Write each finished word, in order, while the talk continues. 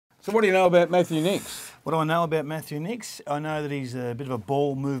So what do you know about Matthew Nicks? What do I know about Matthew Nicks? I know that he's a bit of a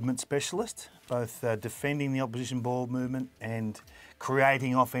ball movement specialist, both defending the opposition ball movement and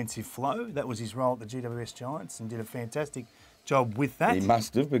creating offensive flow. That was his role at the GWS Giants and did a fantastic job with that. He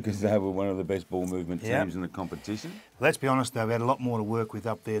must have, because they were one of the best ball movement teams in the competition. Let's be honest, though, we had a lot more to work with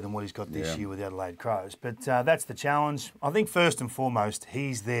up there than what he's got this year with the Adelaide Crows. But that's the challenge. I think first and foremost,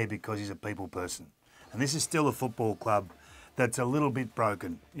 he's there because he's a people person. And this is still a football club that's a little bit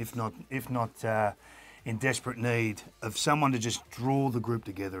broken, if not in desperate need of someone to just draw the group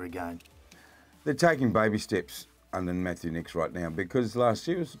together again. They're taking baby steps under Matthew Nicks right now, because last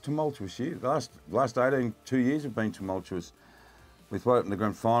year was a tumultuous year. The last 2 years have been tumultuous. With what happened in the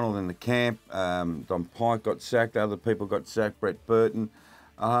grand final, in the camp, Don Pike got sacked, other people got sacked, Brett Burton.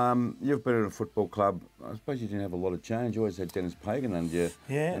 You've been at a football club, I suppose you didn't have a lot of change. You always had Dennis Pagan under you.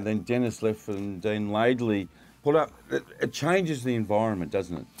 Yeah. And then Dennis left and Dean Laidley put up. It changes the environment,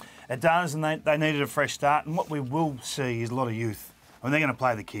 doesn't it? It does, and they needed a fresh start. And what we will see is a lot of youth. I mean, they're going to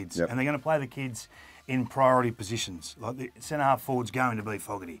play the kids, and they're going to play the kids in priority positions. Like the centre-half forward's going to be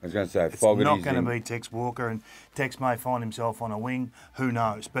Fogarty. I was going to say, Fogarty's not going to be Tex Walker, and Tex may find himself on a wing. Who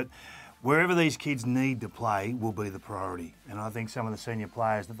knows? But wherever these kids need to play will be the priority. And I think some of the senior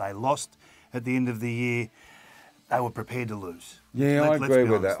players that they lost at the end of the year, they were prepared to lose. Yeah, I agree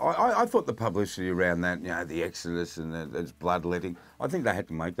with that. I thought the publicity around that, the exodus and the bloodletting, I think they had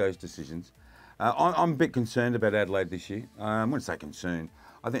to make those decisions. I'm a bit concerned about Adelaide this year. I wouldn't say concerned.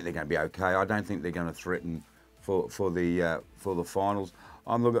 I think they're going to be okay. I don't think they're going to threaten for the finals.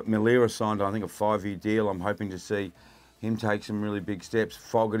 I'm looking at Malira signed, I think, a 5-year deal. I'm hoping to see him take some really big steps.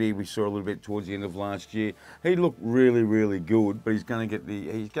 Fogarty, we saw a little bit towards the end of last year. He looked really, really good, but he's going to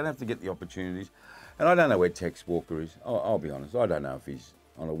have to get the opportunities. And I don't know where Tex Walker is. I'll be honest. I don't know if he's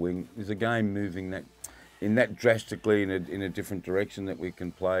on a wing. Is the game moving that drastically in a different direction that we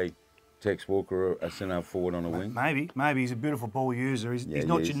can play Tex Walker a centre-half forward on a wing? Maybe. He's a beautiful ball user. He's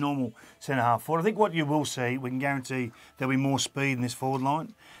not your normal centre-half forward. I think what you will see, we can guarantee there'll be more speed in this forward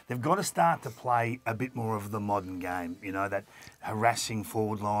line. They've got to start to play a bit more of the modern game, that harassing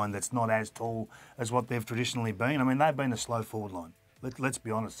forward line that's not as tall as what they've traditionally been. I mean, they've been a slow forward line. Let's be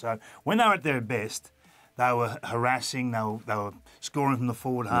honest. So when they were at their best, they were harassing, they were scoring from the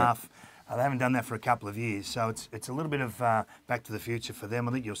forward half. They haven't done that for a couple of years. So it's a little bit of back to the future for them.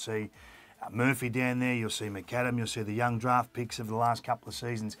 I think you'll see Murphy down there, you'll see McAdam, you'll see the young draft picks of the last couple of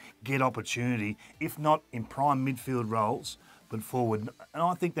seasons get opportunity, if not in prime midfield roles, but forward. And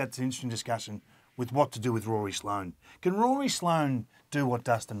I think that's an interesting discussion with what to do with Rory Sloane. Can Rory Sloane do what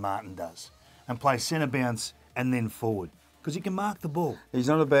Dustin Martin does and play centre bounce and then forward? Because he can mark the ball. He's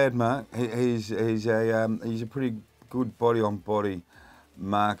not a bad mark. He's a pretty good body-on-body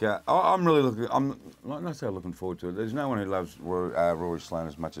marker. I'm really looking. I'm not necessarily looking forward to it. There's no one who loves Rory Sloane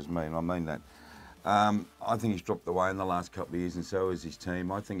as much as me, and I mean that. I think he's dropped away in the last couple of years, and so has his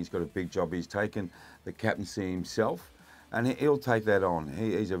team. I think he's got a big job. He's taken the captaincy himself, and he'll take that on.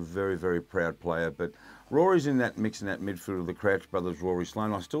 He's a very, very proud player. But Rory's in that mix in that midfield of the Crouch brothers, Rory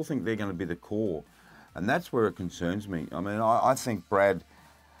Sloane. I still think they're going to be the core. And that's where it concerns me. I mean, I think Brad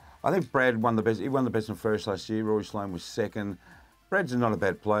won the best. He won the best and fairest last year. Rory Sloane was second. Brad's not a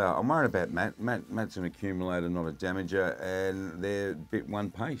bad player. I'm worried about Matt. Matt's an accumulator, not a damager, and they're a bit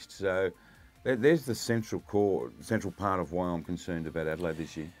one-paced. So there's the central part of why I'm concerned about Adelaide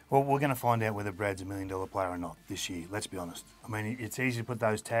this year. Well, we're going to find out whether Brad's $1 million player or not this year, let's be honest. I mean, it's easy to put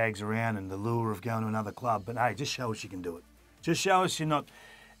those tags around and the lure of going to another club, but hey, just show us you can do it. Just show us you're not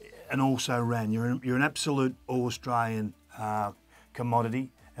an also-ran. You're an absolute All-Australian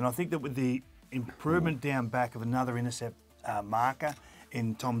commodity. And I think that with the improvement down back of another intercept marker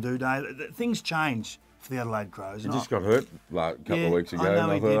in Tom Doedee, things change for the Adelaide Crows. He just got hurt a couple of weeks ago.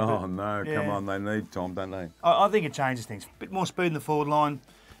 I thought, come on, they need Tom, don't they? I think it changes things. A bit more speed in the forward line,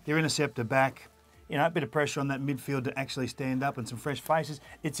 their interceptor back, a bit of pressure on that midfield to actually stand up and some fresh faces.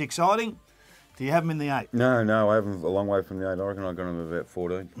 It's exciting. Do you have them in the 8? No, I haven't. A long way from the 8. I reckon I got them about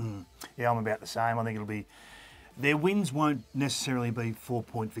 14. Yeah, I'm about the same. I think it'll be... Their wins won't necessarily be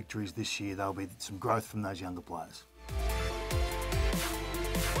 4-point victories this year. There'll be some growth from those younger players.